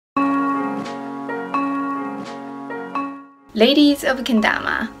Ladies of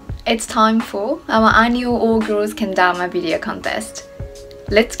Kendama, it's time for our annual all-girls Kendama video contest.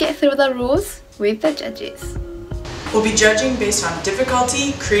 Let's get through the rules with the judges. We'll be judging based on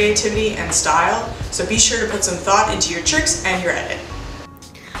difficulty, creativity, and style, so be sure to put some thought into your tricks and your edit.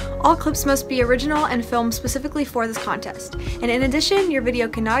 All clips must be original and filmed specifically for this contest, and in addition, your video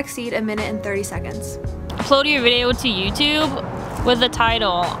cannot exceed 1 minute and 30 seconds. Upload your video to YouTube with the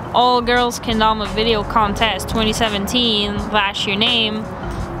title All Girls Kendama Video Contest 2017 / your name,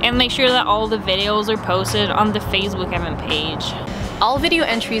 and make sure that all the videos are posted on the Facebook event page. All video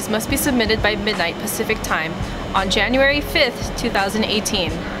entries must be submitted by midnight Pacific Time on January 5th, 2018.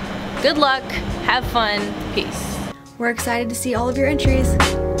 Good luck, have fun, peace. We're excited to see all of your entries.